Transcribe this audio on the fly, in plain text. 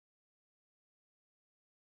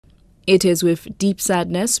It is with deep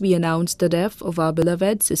sadness we announce the death of our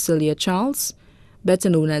beloved Cecilia Charles, better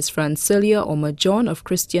known as Francilia or Majon of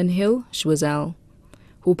Christian Hill, Choiseul,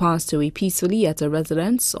 who passed away peacefully at her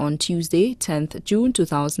residence on Tuesday, 10th June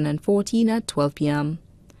 2014 at 12 p.m.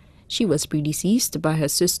 She was predeceased by her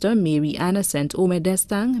sister Mary Anna St. Omer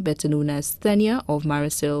Destang, better known as Thenia of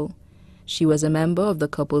Marisil. She was a member of the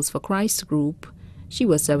Couples for Christ group. She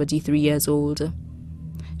was 73 years old.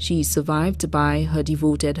 She is survived by her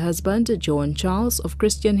devoted husband, John Charles of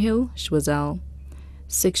Christian Hill, Choiseul.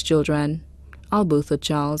 6 children. Albertha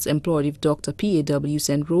Charles, employed with Dr. P.A.W.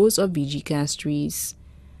 St. Rose of VG Castries.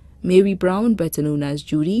 Mary Brown, better known as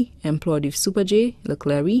Judy, employed with Super J.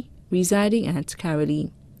 Leclerc, residing at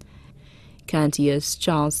Carolee. Cantius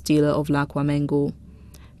Charles Taylor of Laquamengo.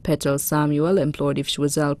 Petal Samuel, employed with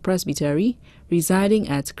Choiseul Presbytery, residing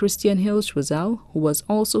at Christian Hill, Choiseul, who was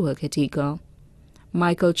also her caretaker.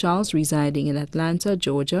 Michael Charles, residing in Atlanta,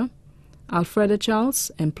 Georgia. Alfreda Charles,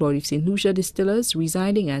 employed with St. Lucia Distillers,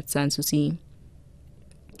 residing at Sanssouci.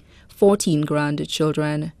 14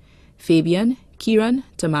 grandchildren: Fabian, Kieran,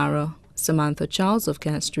 Tamara, Samantha Charles of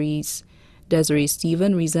Castries, Desiree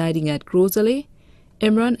Stephen, residing at Grosley,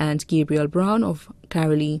 Imran and Gabriel Brown of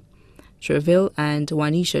Carolee, Treville and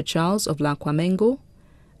Juanisha Charles of Laquamengo,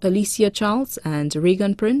 Alicia Charles and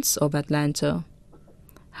Reagan Prince of Atlanta,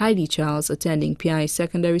 Heidi Charles, attending PI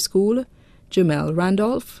Secondary School, Jamel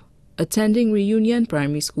Randolph, attending Reunion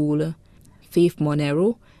Primary School, Faith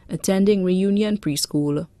Monero, attending Reunion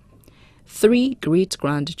Preschool. 3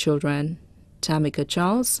 great-grandchildren: Tamika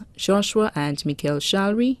Charles, Joshua and Michael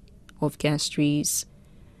Shalry of Castries.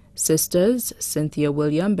 Sisters: Cynthia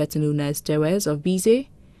William, better known as Therese of Bizet,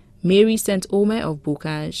 Mary St. Omer of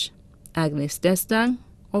Bocage, Agnes Destang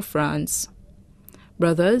of France.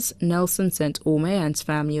 Brothers: Nelson St. Omer and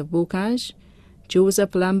family of Bocage,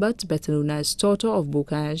 Joseph Lambert, better known as Toto of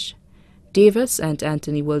Bocage, Davis and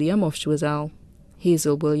Anthony William of Choiseul,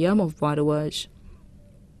 Hazel William of Wadawaj.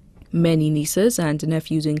 Many nieces and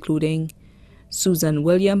nephews including Susan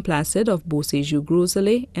William Placid of Beausejour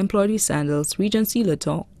Grosley, employed with Sandals Regency Le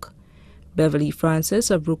Toc, Beverly Francis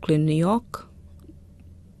of Brooklyn, New York,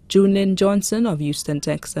 Junlin Johnson of Houston,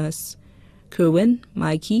 Texas, Kerwin,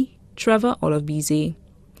 Mikey, Trevor, all of Bizet,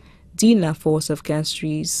 Dean LaForce of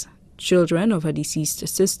Castries, children of her deceased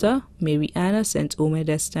sister, Mary Anna St. Omer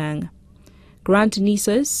Destang,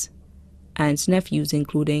 grandnieces and nephews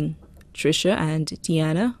including Tricia and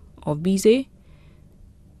Tiana of Bizet,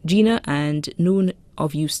 Gina and Noon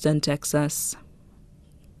of Houston, Texas,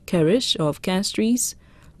 Kerish of Castries,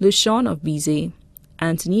 LeSean of Bizet,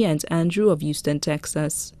 Anthony and Andrew of Houston,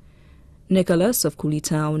 Texas, Nicholas of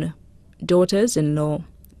Cooleytown, daughters-in-law,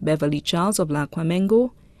 Beverly Charles of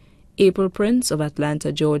Laquamengo, April Prince of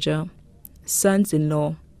Atlanta, Georgia,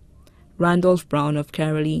 sons-in-law, Randolph Brown of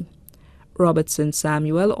Carolee, Robertson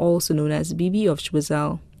Samuel, also known as Bibi of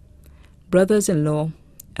Choiseul, brothers-in-law,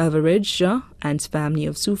 Alvaridge Ja and family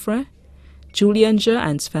of Soufre, Julian Ja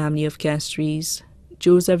and family of Castries,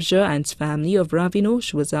 Joseph Ja and family of Ravino,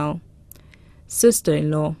 Choiseul,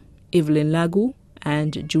 sister-in-law, Evelyn Lagou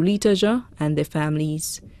and Julita Ja and their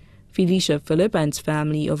families, Felicia Philip and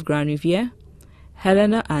family of Grand Riviere,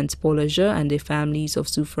 Helena and Paula Ja and their families of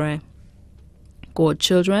Soufre.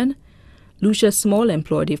 Godchildren: Lucia Small,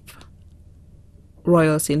 employed with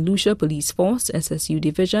Royal St. Lucia Police Force, SSU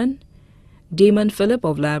Division, Damon Philip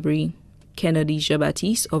of Labrie, Kennedy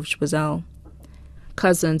Ja-Baptiste of Choiseul.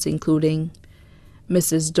 Cousins including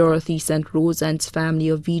Mrs. Dorothy St. Rose and family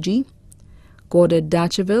of VG, Gordon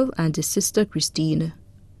Datcherville and his sister Christine,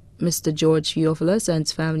 Mr. George Theophilus and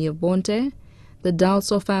family of Bonte, the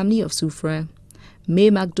Dalsaw family of Soufre,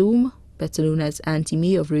 May McDoom, better known as Auntie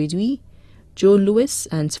May of Redouis, Joan Lewis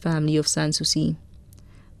and family of Sanssouci.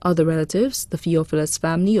 Other relatives: the Theophilus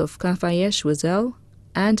family of Cafayette, Choiseul,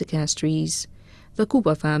 and Castries, the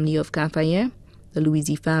Cooper family of Cafayette, the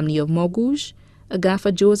Louisi family of Morgouge,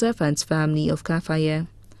 Agatha Joseph and family of Cafayette,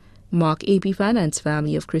 Mark Epiphan and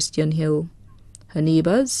family of Christian Hill. Her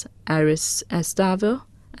neighbors: Iris Estava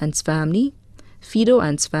and family, Fido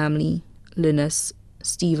and family, Linus,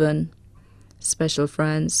 Stephen. Special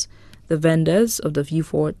friends: the vendors of the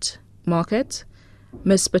Viewfort Market,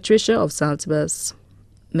 Miss Patricia of Saltbus,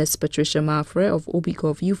 Miss Patricia Maffre of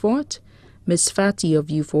Obicor Viewfort, Miss Fatty of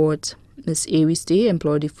Viewfort, Miss Aries Day,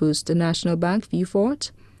 employed at First National Bank,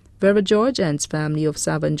 Viewfort, Vera George and family of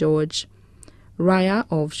Savon George, Raya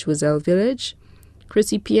of Choiseul Village,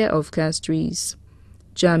 Chrissy Pierre of Castries,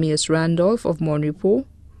 Jamius Randolph of Monrepo,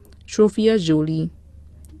 Trophia Jolie,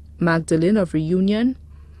 Magdalene of Reunion,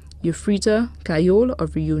 Euphrita Cayole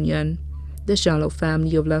of Reunion, the Shallow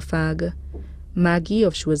family of Lafargue, Maggie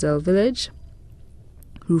of Choiseul Village,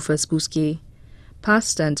 Rufus Bousquet.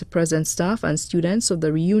 Past and present staff and students of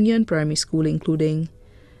the Reunion Primary School including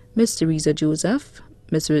Miss Teresa Joseph,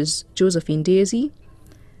 Mrs. Josephine Daisy,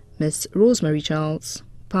 Miss Rosemary Charles.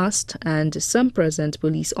 Past and some present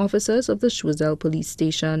police officers of the Choiseul Police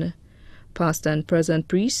Station. Past and present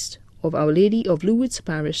priest of Our Lady of Lourdes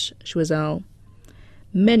Parish, Choiseul.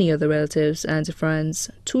 Many other relatives and friends,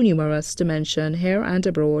 too numerous to mention here and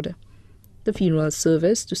abroad. The funeral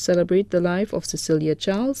service to celebrate the life of Cecilia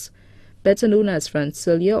Charles, better known as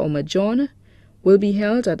Francilia or Majon, will be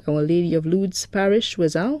held at Our Lady of Lourdes Parish,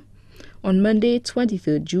 Choiseul, on Monday,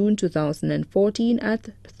 23rd June 2014 at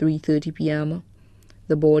 3:30 p.m.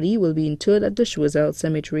 The body will be interred at the Choiseul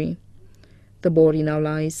Cemetery. The body now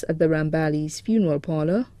lies at the Ramballi's Funeral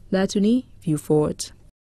Parlor, Latuni, Vieux Fort.